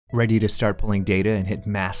Ready to start pulling data and hit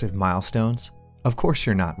massive milestones? Of course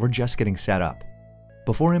you're not, we're just getting set up.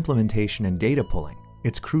 Before implementation and data pulling,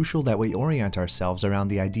 it's crucial that we orient ourselves around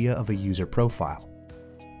the idea of a user profile.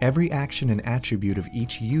 Every action and attribute of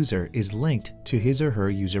each user is linked to his or her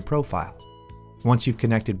user profile. Once you've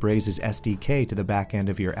connected Braze's SDK to the back end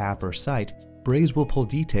of your app or site, Braze will pull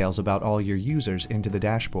details about all your users into the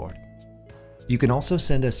dashboard. You can also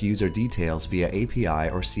send us user details via API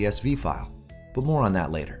or CSV file, but more on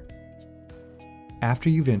that later. After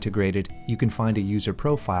you've integrated, you can find a user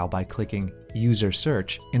profile by clicking User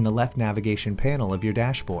Search in the left navigation panel of your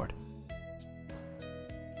dashboard.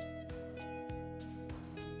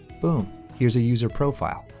 Boom, here's a user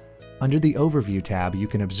profile. Under the Overview tab, you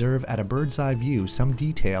can observe at a bird's eye view some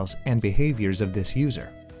details and behaviors of this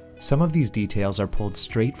user. Some of these details are pulled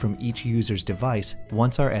straight from each user's device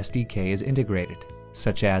once our SDK is integrated,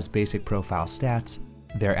 such as basic profile stats,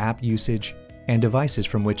 their app usage, and devices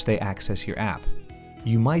from which they access your app.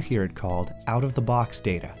 You might hear it called out-of-the-box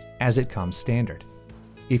data, as it comes standard.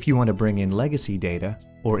 If you want to bring in legacy data,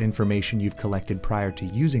 or information you've collected prior to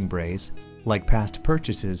using Braze, like past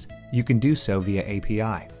purchases, you can do so via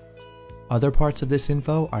API. Other parts of this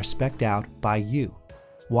info are spec'd out by you.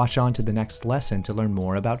 Watch on to the next lesson to learn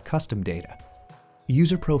more about custom data.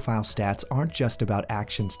 User profile stats aren't just about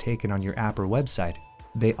actions taken on your app or website,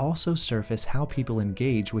 they also surface how people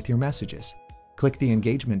engage with your messages. Click the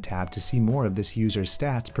Engagement tab to see more of this user's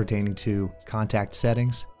stats pertaining to contact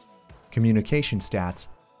settings, communication stats,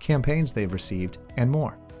 campaigns they've received, and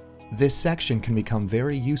more. This section can become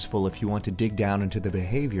very useful if you want to dig down into the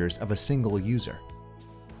behaviors of a single user.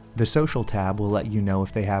 The Social tab will let you know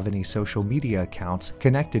if they have any social media accounts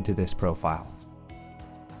connected to this profile.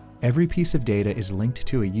 Every piece of data is linked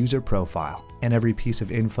to a user profile, and every piece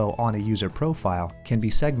of info on a user profile can be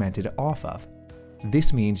segmented off of.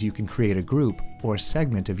 This means you can create a group or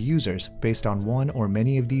segment of users based on one or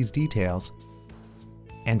many of these details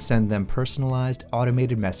and send them personalized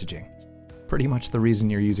automated messaging. Pretty much the reason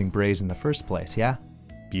you're using Braze in the first place, yeah?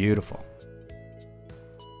 Beautiful.